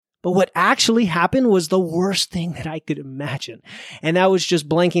But what actually happened was the worst thing that I could imagine. And that was just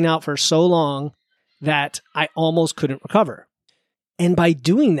blanking out for so long that I almost couldn't recover. And by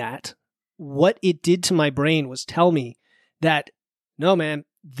doing that, what it did to my brain was tell me that, no, man,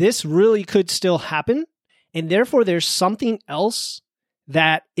 this really could still happen. And therefore, there's something else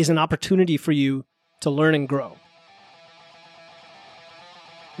that is an opportunity for you to learn and grow.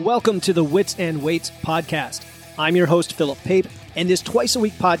 Welcome to the Wits and Weights podcast. I'm your host, Philip Pape, and this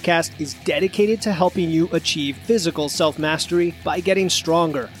twice-a-week podcast is dedicated to helping you achieve physical self-mastery by getting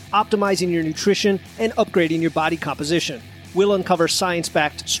stronger, optimizing your nutrition, and upgrading your body composition. We'll uncover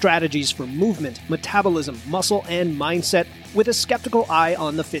science-backed strategies for movement, metabolism, muscle, and mindset with a skeptical eye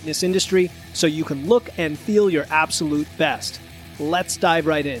on the fitness industry so you can look and feel your absolute best. Let's dive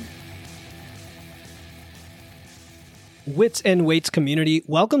right in. Wits and Weights community,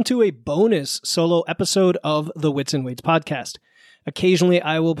 welcome to a bonus solo episode of the Wits and Weights podcast. Occasionally,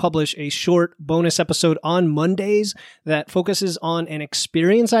 I will publish a short bonus episode on Mondays that focuses on an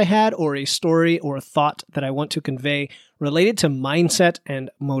experience I had or a story or a thought that I want to convey related to mindset and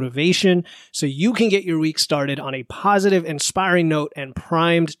motivation so you can get your week started on a positive, inspiring note and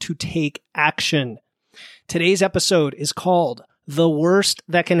primed to take action. Today's episode is called The Worst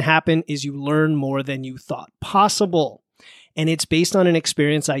That Can Happen Is You Learn More Than You Thought Possible. And it's based on an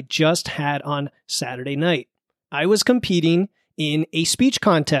experience I just had on Saturday night. I was competing in a speech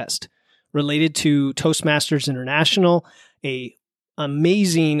contest related to Toastmasters International, an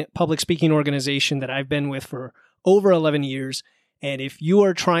amazing public speaking organization that I've been with for over 11 years. And if you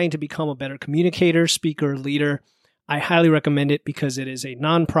are trying to become a better communicator, speaker, leader, I highly recommend it because it is a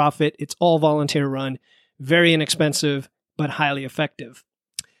nonprofit. It's all volunteer run, very inexpensive, but highly effective.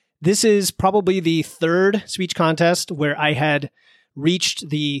 This is probably the third speech contest where I had reached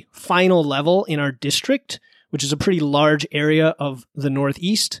the final level in our district, which is a pretty large area of the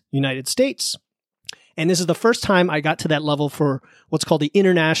Northeast United States. And this is the first time I got to that level for what's called the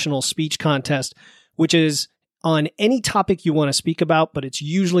International Speech Contest, which is on any topic you want to speak about, but it's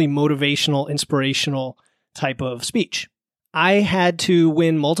usually motivational, inspirational type of speech. I had to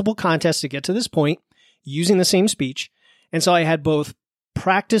win multiple contests to get to this point using the same speech. And so I had both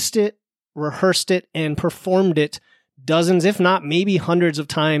practiced it, rehearsed it, and performed it dozens, if not maybe hundreds of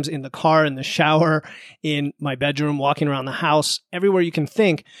times in the car, in the shower, in my bedroom, walking around the house, everywhere you can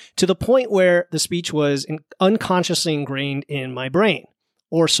think, to the point where the speech was unconsciously ingrained in my brain,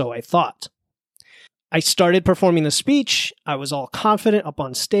 or so I thought. I started performing the speech. I was all confident up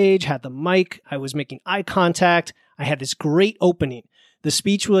on stage, had the mic. I was making eye contact. I had this great opening. The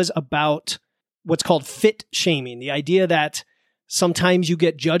speech was about what's called fit shaming, the idea that sometimes you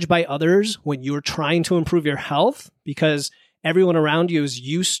get judged by others when you're trying to improve your health because everyone around you is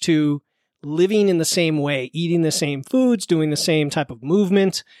used to living in the same way, eating the same foods, doing the same type of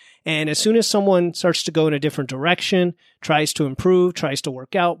movement. And as soon as someone starts to go in a different direction, tries to improve, tries to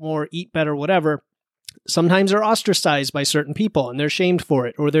work out more, eat better, whatever, sometimes they're ostracized by certain people and they're shamed for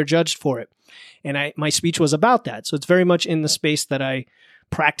it or they're judged for it. And my speech was about that. So it's very much in the space that I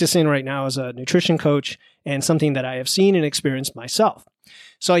practice in right now as a nutrition coach and something that I have seen and experienced myself.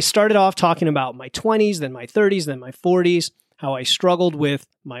 So I started off talking about my 20s, then my 30s, then my 40s, how I struggled with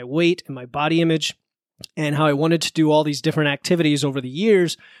my weight and my body image, and how I wanted to do all these different activities over the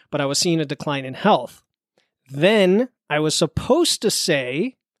years, but I was seeing a decline in health. Then I was supposed to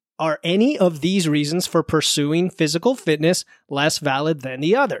say, are any of these reasons for pursuing physical fitness less valid than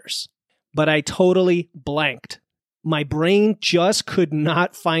the others? But I totally blanked. My brain just could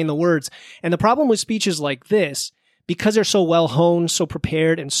not find the words. And the problem with speeches like this, because they're so well honed, so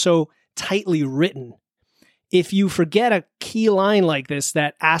prepared, and so tightly written, if you forget a key line like this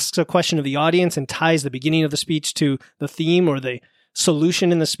that asks a question of the audience and ties the beginning of the speech to the theme or the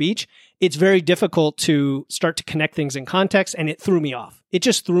solution in the speech, it's very difficult to start to connect things in context, and it threw me off. It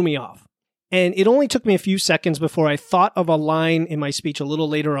just threw me off. And it only took me a few seconds before I thought of a line in my speech a little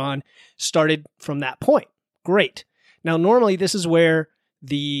later on, started from that point. Great. Now, normally this is where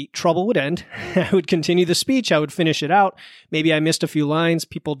the trouble would end. I would continue the speech. I would finish it out. Maybe I missed a few lines.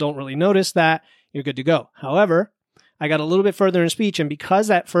 People don't really notice that. You're good to go. However, I got a little bit further in speech, and because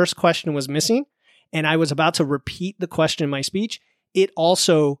that first question was missing and I was about to repeat the question in my speech, it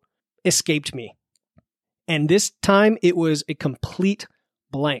also escaped me. And this time it was a complete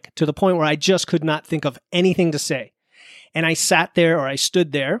blank to the point where I just could not think of anything to say. And I sat there, or I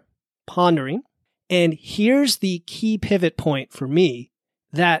stood there pondering. And here's the key pivot point for me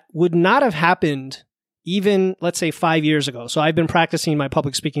that would not have happened even, let's say, 5 years ago. So I've been practicing my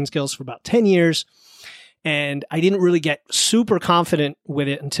public speaking skills for about 10 years, and I didn't really get super confident with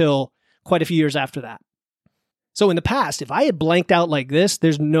it until quite a few years after that. So in the past, if I had blanked out like this,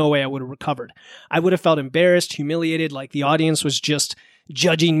 there's no way I would have recovered. I would have felt embarrassed, humiliated, like the audience was just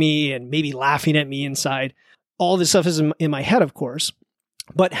judging me and maybe laughing at me inside. All this stuff is in my head, of course.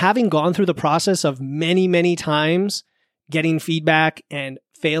 But having gone through the process of many, many times getting feedback and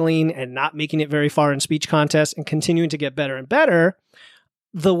failing and not making it very far in speech contests and continuing to get better and better,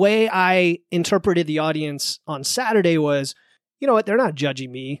 the way I interpreted the audience on Saturday was, you know what, they're not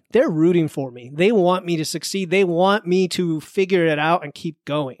judging me. They're rooting for me. They want me to succeed. They want me to figure it out and keep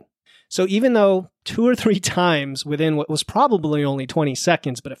going. So even though 2 or 3 times within what was probably only 20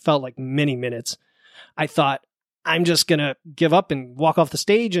 seconds, but it felt like many minutes, I thought, I'm just going to give up and walk off the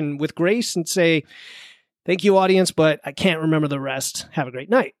stage and with grace and say, thank you, audience, but I can't remember the rest. Have a great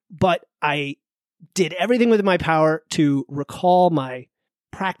night. But I did everything within my power to recall my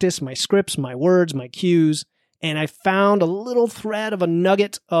practice, my scripts, my words, my cues, and I found a little thread of a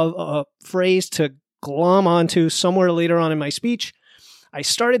nugget of a phrase to glom onto somewhere later on in my speech. I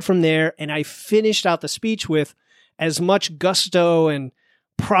started from there, and I finished out the speech with as much gusto and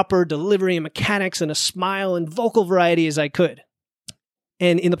proper delivery and mechanics and a smile and vocal variety as I could.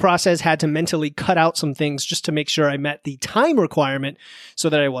 And in the process, had to mentally cut out some things just to make sure I met the time requirement so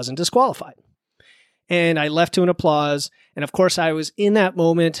that I wasn't disqualified. And I left to an applause. And of course, I was in that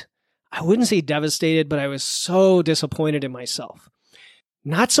moment, I wouldn't say devastated, but I was so disappointed in myself.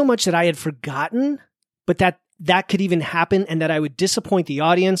 Not so much that I had forgotten, but that could even happen and that I would disappoint the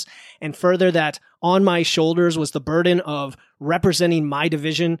audience, and further that on my shoulders was the burden of representing my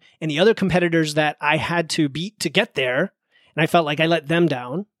division and the other competitors that I had to beat to get there. And I felt like I let them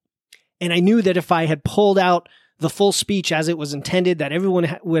down. And I knew that if I had pulled out the full speech as it was intended, that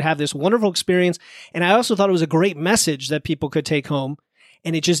everyone would have this wonderful experience. And I also thought it was a great message that people could take home.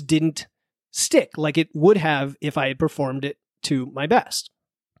 And it just didn't stick like it would have if I had performed it to my best.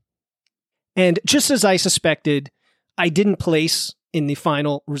 And just as I suspected, I didn't place in the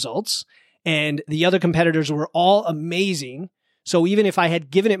final results. And the other competitors were all amazing. So even if I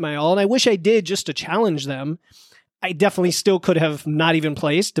had given it my all, and I wish I did just to challenge them, I definitely still could have not even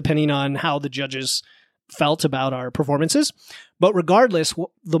placed, depending on how the judges felt about our performances. But regardless,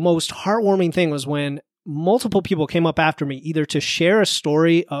 the most heartwarming thing was when multiple people came up after me, either to share a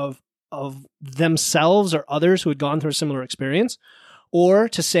story of themselves or others who had gone through a similar experience, or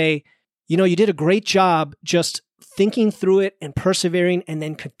to say, you know, you did a great job just thinking through it and persevering and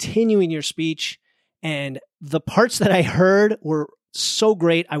then continuing your speech. And the parts that I heard were so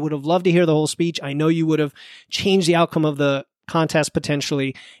great. I would have loved to hear the whole speech. I know you would have changed the outcome of the contest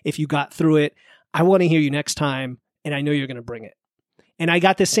potentially if you got through it. I want to hear you next time, and I know you're going to bring it. And I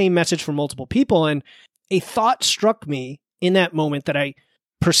got the same message from multiple people, and a thought struck me in that moment that I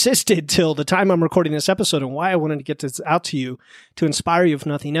persisted till the time I'm recording this episode, and why I wanted to get this out to you to inspire you, if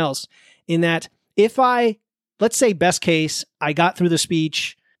nothing else, in that if let's say best case, I got through the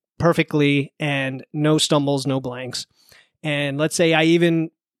speech perfectly and no stumbles, no blanks. And let's say I even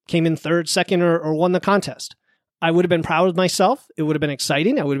came in third, second, or won the contest. I would have been proud of myself. It would have been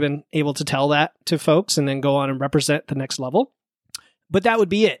exciting. I would have been able to tell that to folks and then go on and represent the next level. But that would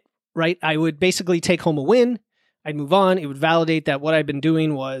be it, right? I would basically take home a win. I'd move on. It would validate that what I'd been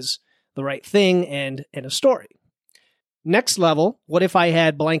doing was the right thing and a story. Next level, what if I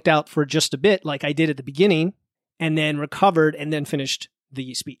had blanked out for just a bit like I did at the beginning and then recovered and then finished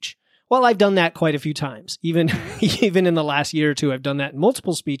the speech? Well, I've done that quite a few times. Even in the last year or two, I've done that in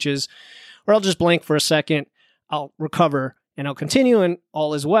multiple speeches where I'll just blank for a second, I'll recover, and I'll continue, and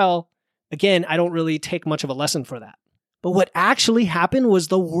all is well. Again, I don't really take much of a lesson for that. But what actually happened was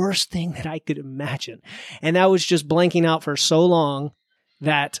the worst thing that I could imagine. And that was just blanking out for so long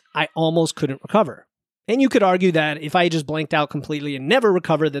that I almost couldn't recover. And you could argue that if I just blanked out completely and never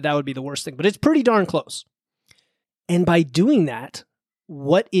recovered, that would be the worst thing. But it's pretty darn close. And by doing that,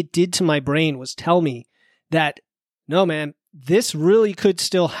 what it did to my brain was tell me that, no, man, this really could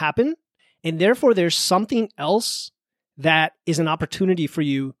still happen. And therefore, there's something else that is an opportunity for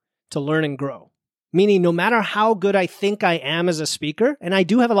you to learn and grow. Meaning, no matter how good I think I am as a speaker, and I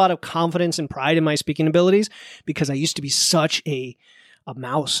do have a lot of confidence and pride in my speaking abilities because I used to be such a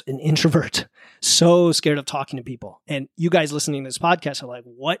mouse, an introvert, so scared of talking to people. And you guys listening to this podcast are like,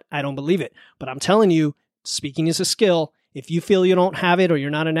 what? I don't believe it. But I'm telling you, speaking is a skill. If you feel you don't have it or you're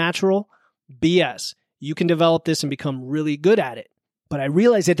not a natural, BS. You can develop this and become really good at it. But I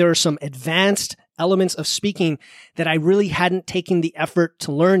realized that there are some advanced elements of speaking that I really hadn't taken the effort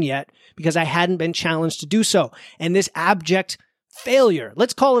to learn yet because I hadn't been challenged to do so. And this abject failure,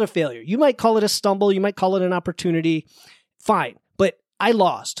 let's call it a failure. You might call it a stumble. You might call it an opportunity. Fine. But I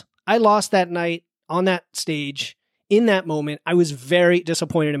lost. I lost that night on that stage in that moment, I was very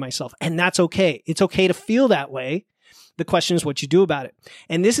disappointed in myself. And that's okay. It's okay to feel that way. The question is what you do about it.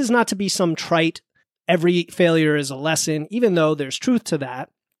 And this is not to be some trite, every failure is a lesson, even though there's truth to that.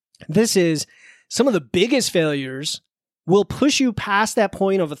 This is some of the biggest failures will push you past that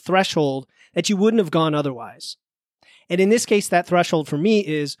point of a threshold that you wouldn't have gone otherwise. And in this case, that threshold for me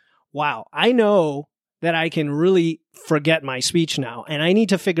is, wow, I know that I can really forget my speech now. And I need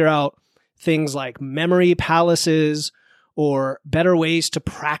to figure out things like memory palaces or better ways to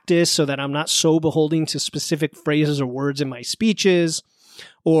practice so that I'm not so beholden to specific phrases or words in my speeches,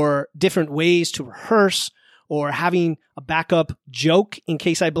 or different ways to rehearse, or having a backup joke in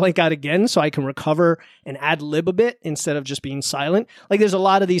case I blank out again so I can recover and ad lib a bit instead of just being silent. Like there's a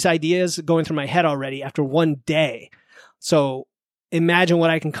lot of these ideas going through my head already after one day. So imagine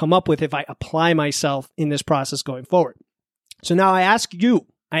what I can come up with if I apply myself in this process going forward. So now I ask you,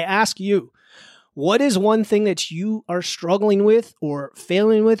 what is one thing that you are struggling with or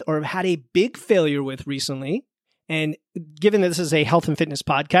failing with or have had a big failure with recently? And given that this is a health and fitness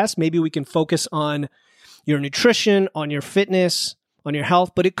podcast, maybe we can focus on your nutrition, on your fitness, on your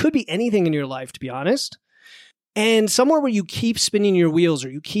health, but it could be anything in your life, to be honest. And somewhere where you keep spinning your wheels or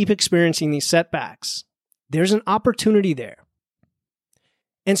you keep experiencing these setbacks, there's an opportunity there.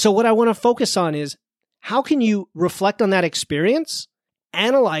 And so what I want to focus on is how can you reflect on that experience,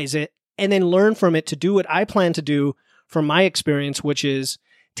 analyze it, and then learn from it to do what I plan to do from my experience, which is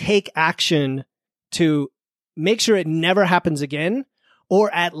take action to make sure it never happens again,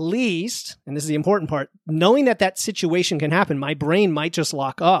 or at least, and this is the important part, knowing that that situation can happen, my brain might just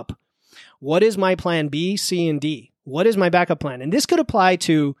lock up. What is my plan B, C, and D? What is my backup plan? And this could apply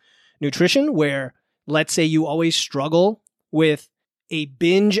to nutrition, where let's say you always struggle with a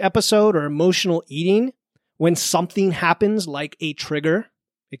binge episode or emotional eating when something happens like a trigger.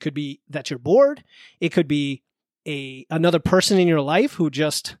 It could be that you're bored. It could be another person in your life who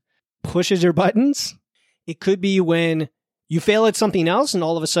just pushes your buttons. It could be when you fail at something else and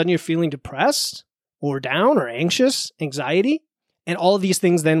all of a sudden you're feeling depressed or down or anxious, anxiety. And all of these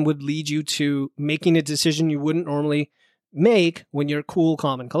things then would lead you to making a decision you wouldn't normally make when you're cool,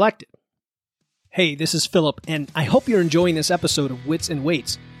 calm, and collected. Hey, this is Philip, and I hope you're enjoying this episode of Wits and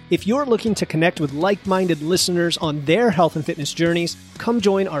Weights. If you're looking to connect with like-minded listeners on their health and fitness journeys, come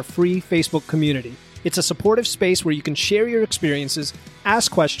join our free Facebook community. It's a supportive space where you can share your experiences,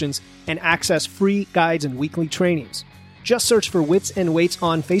 ask questions, and access free guides and weekly trainings. Just search for Wits and Weights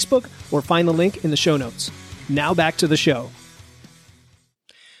on Facebook or find the link in the show notes. Now back to the show.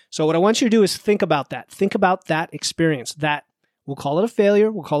 So what I want you to do is think about that. Think about that experience. That, we'll call it a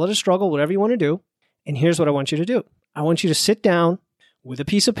failure, we'll call it a struggle, whatever you want to do. And here's what I want you to do. I want you to sit down with a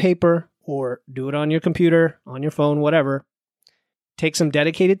piece of paper, or do it on your computer, on your phone, whatever. Take some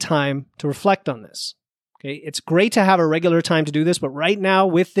dedicated time to reflect on this. Okay, it's great to have a regular time to do this, but right now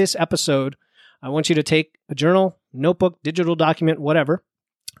with this episode, I want you to take a journal, notebook, digital document, whatever.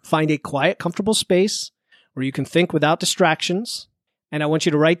 Find a quiet, comfortable space where you can think without distractions. And I want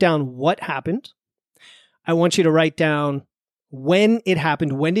you to write down what happened. I want you to write down when it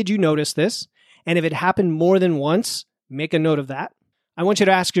happened. When did you notice this? And if it happened more than once, make a note of that. I want you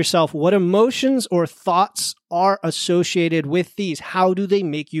to ask yourself, what emotions or thoughts are associated with these? How do they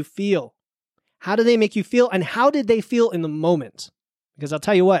make you feel? How do they make you feel? And how did they feel in the moment? Because I'll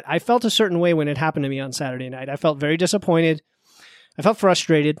tell you what, I felt a certain way when it happened to me on Saturday night. I felt very disappointed. I felt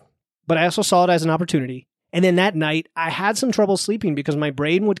frustrated, but I also saw it as an opportunity. And then that night, I had some trouble sleeping because my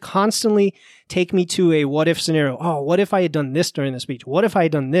brain would constantly take me to a what if scenario. Oh, what if I had done this during the speech? What if I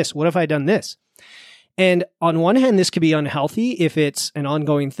had done this? What if I had done this? And on one hand, this could be unhealthy if it's an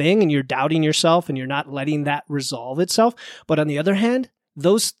ongoing thing and you're doubting yourself and you're not letting that resolve itself. But on the other hand,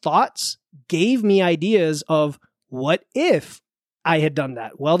 those thoughts gave me ideas of what if I had done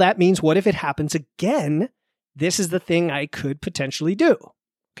that? Well, that means what if it happens again? This is the thing I could potentially do.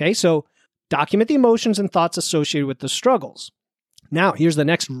 Okay, so document the emotions and thoughts associated with the struggles. Now, here's the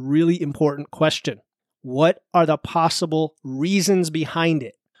next really important question. What are the possible reasons behind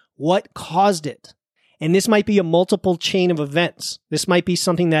it? What caused it? And this might be a multiple chain of events. This might be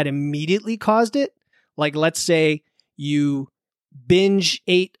something that immediately caused it. Like, let's say you binge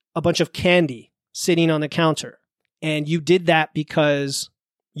ate a bunch of candy sitting on the counter, and you did that because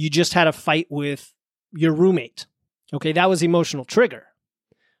you just had a fight with your roommate. Okay, that was the emotional trigger.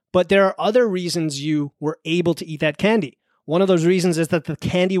 But there are other reasons you were able to eat that candy. One of those reasons is that the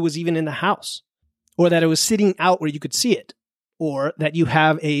candy was even in the house, or that it was sitting out where you could see it, or that you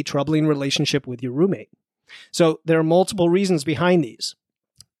have a troubling relationship with your roommate. So there are multiple reasons behind these.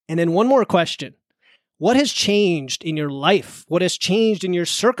 And then one more question. What has changed in your life? What has changed in your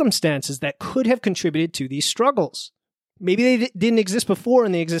circumstances that could have contributed to these struggles? Maybe they didn't exist before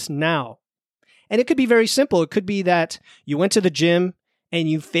and they exist now. And it could be very simple. It could be that you went to the gym and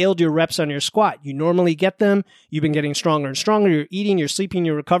you failed your reps on your squat. You normally get them. You've been getting stronger and stronger. You're eating, you're sleeping,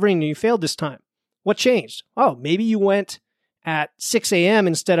 you're recovering, and you failed this time. What changed? Oh, maybe you went at 6 a.m.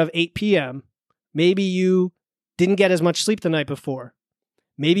 instead of 8 p.m. Maybe you didn't get as much sleep the night before.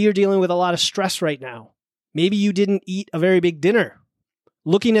 Maybe you're dealing with a lot of stress right now. Maybe you didn't eat a very big dinner.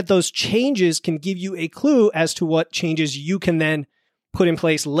 Looking at those changes can give you a clue as to what changes you can then put in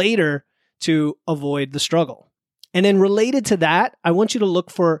place later to avoid the struggle. And then related to that, I want you to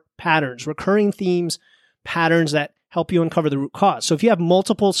look for patterns, recurring themes, patterns that help you uncover the root cause. So if you have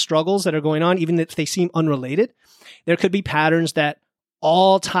multiple struggles that are going on, even if they seem unrelated, there could be patterns that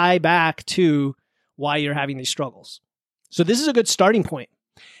all tie back to why you're having these struggles. So this is a good starting point.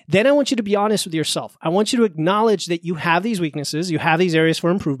 Then I want you to be honest with yourself. I want you to acknowledge that you have these weaknesses, you have these areas for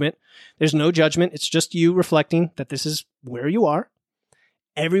improvement. There's no judgment. It's just you reflecting that this is where you are.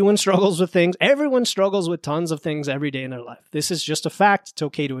 Everyone struggles with things. Everyone struggles with tons of things every day in their life. This is just a fact. It's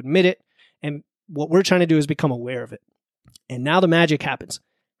okay to admit it. And what we're trying to do is become aware of it. And now the magic happens.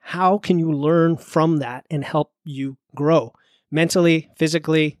 How can you learn from that and help you grow mentally,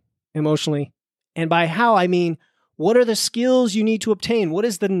 physically, emotionally? And by how, I mean, what are the skills you need to obtain? What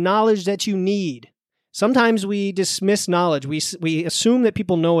is the knowledge that you need? Sometimes we dismiss knowledge. We assume that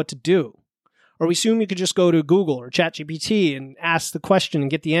people know what to do. Or we assume you could just go to Google or ChatGPT and ask the question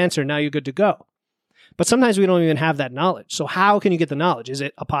and get the answer. Now you're good to go. But sometimes we don't even have that knowledge. So how can you get the knowledge? Is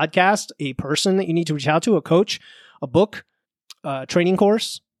it a podcast, a person that you need to reach out to, a coach, a book, a training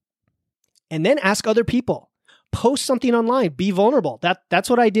course? And then ask other people. Post something online. Be vulnerable. That's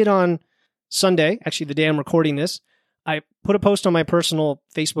what I did on Sunday, actually the day I'm recording this. I put a post on my personal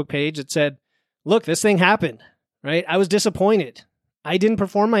Facebook page that said, look, this thing happened, right? I was disappointed. I didn't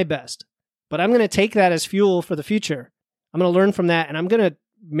perform my best. But I'm going to take that as fuel for the future. I'm going to learn from that, and I'm going to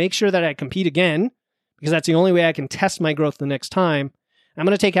make sure that I compete again, because that's the only way I can test my growth the next time. I'm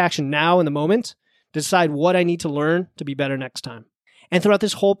going to take action now in the moment to decide what I need to learn to be better next time. And throughout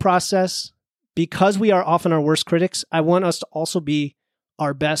this whole process, because we are often our worst critics, I want us to also be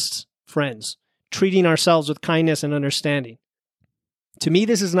our best friends, treating ourselves with kindness and understanding. To me,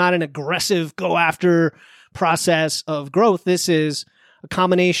 this is not an aggressive go after process of growth. This is a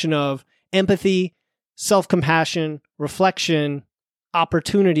combination of empathy, self-compassion, reflection,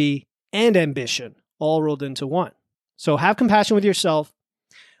 opportunity, and ambition, all rolled into one. So have compassion with yourself,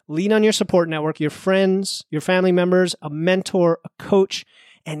 lean on your support network, your friends, your family members, a mentor, a coach,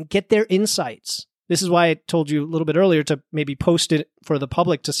 and get their insights. This is why I told you a little bit earlier to maybe post it for the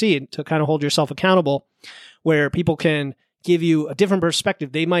public to see and to kind of hold yourself accountable, where people can give you a different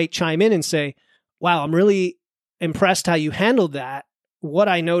perspective. They might chime in and say, wow, I'm really impressed how you handled that. What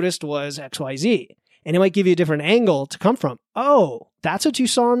I noticed was XYZ. And it might give you a different angle to come from. Oh, that's what you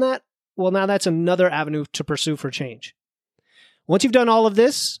saw in that? Well, now that's another avenue to pursue for change. Once you've done all of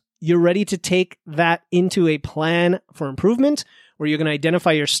this, you're ready to take that into a plan for improvement where you're going to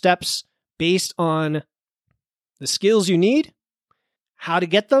identify your steps based on the skills you need, how to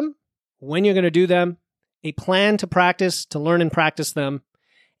get them, when you're going to do them, a plan to practice, to learn and practice them,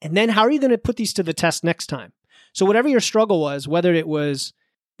 and then how are you going to put these to the test next time? So whatever your struggle was, whether it was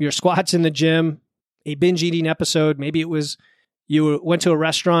your squats in the gym, a binge eating episode, maybe it was you went to a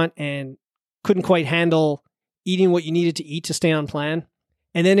restaurant and couldn't quite handle eating what you needed to eat to stay on plan.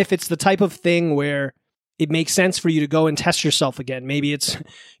 And then if it's the type of thing where it makes sense for you to go and test yourself again, maybe it's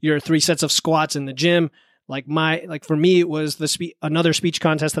your 3 sets of squats in the gym. Like for me, it was another speech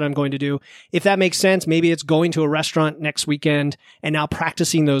contest that I'm going to do. If that makes sense, maybe it's going to a restaurant next weekend and now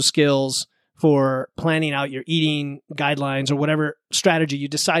practicing those skills for planning out your eating guidelines or whatever strategy you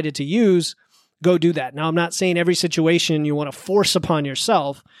decided to use. Go do that. Now, I'm not saying every situation you want to force upon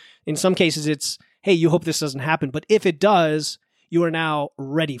yourself. In some cases, it's, hey, you hope this doesn't happen. But if it does, you are now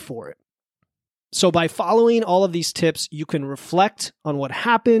ready for it. So by following all of these tips, you can reflect on what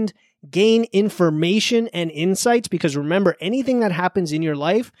happened, gain information and insights, because remember, anything that happens in your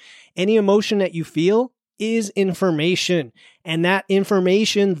life, any emotion that you feel is information. And that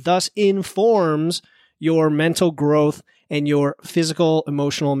information thus informs your mental growth and your physical,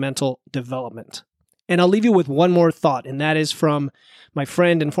 emotional, mental development. And I'll leave you with one more thought, and that is from my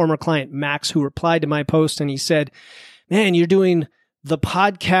friend and former client, Max, who replied to my post, and he said, man, you're doing the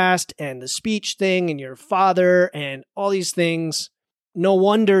podcast and the speech thing and your father and all these things. No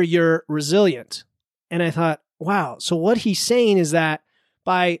wonder you're resilient. And I thought, wow, so what he's saying is that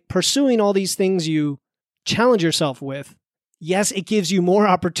by pursuing all these things you challenge yourself with, yes, it gives you more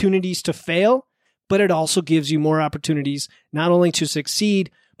opportunities to fail, but it also gives you more opportunities not only to succeed,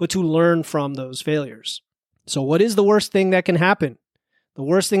 but to learn from those failures. So what is the worst thing that can happen? The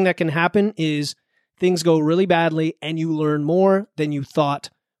worst thing that can happen is things go really badly and you learn more than you thought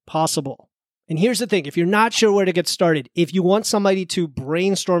possible. And here's the thing, if you're not sure where to get started, if you want somebody to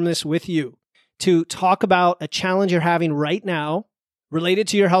brainstorm this with you, to talk about a challenge you're having right now related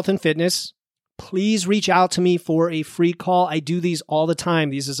to your health and fitness, please reach out to me for a free call. I do these all the time.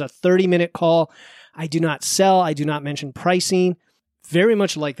 This is a 30-minute call. I do not sell. I do not mention pricing. Very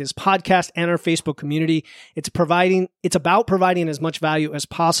much like this podcast and our Facebook community. It's about providing as much value as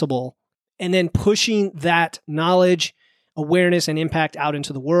possible and then pushing that knowledge, awareness, and impact out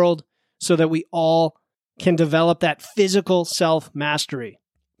into the world so that we all can develop that physical self-mastery.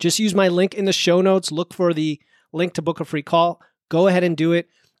 Just use my link in the show notes. Look for the link to book a free call. Go ahead and do it.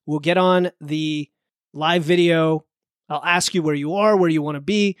 We'll get on the live video. I'll ask you where you are, where you want to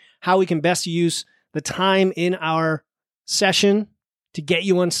be, how we can best use the time in our session to get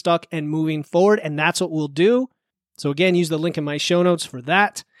you unstuck and moving forward. And that's what we'll do. So again, use the link in my show notes for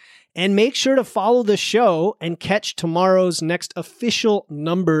that. And make sure to follow the show and catch tomorrow's next official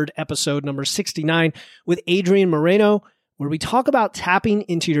numbered episode, number 69, with Adrian Moreno, where we talk about tapping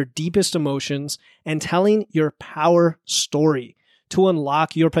into your deepest emotions and telling your power story to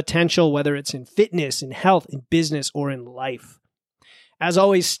unlock your potential, whether it's in fitness, in health, in business, or in life. As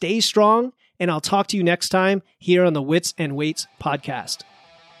always, stay strong, and I'll talk to you next time here on the Wits and Weights podcast.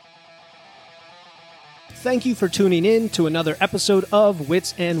 Thank you for tuning in to another episode of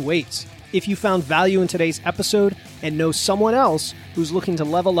Wits and Weights. If you found value in today's episode and know someone else who's looking to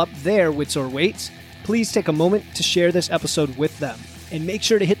level up their wits or weights, please take a moment to share this episode with them. And make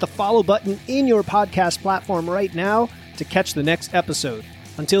sure to hit the follow button in your podcast platform right now to catch the next episode.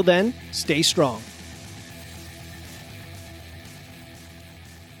 Until then, stay strong.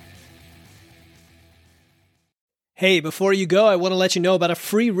 Hey, before you go, I want to let you know about a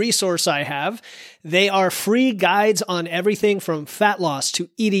free resource I have. They are free guides on everything from fat loss to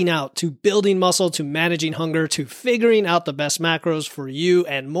eating out to building muscle to managing hunger to figuring out the best macros for you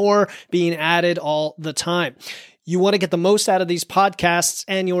and more being added all the time. You want to get the most out of these podcasts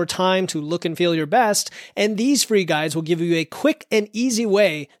and your time to look and feel your best, and these free guides will give you a quick and easy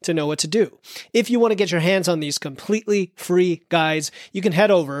way to know what to do. If you want to get your hands on these completely free guides, you can head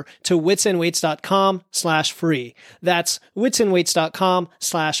over to witsandweights.com/free. That's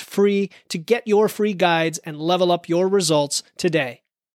witsandweights.com/free to get your free guides and level up your results today.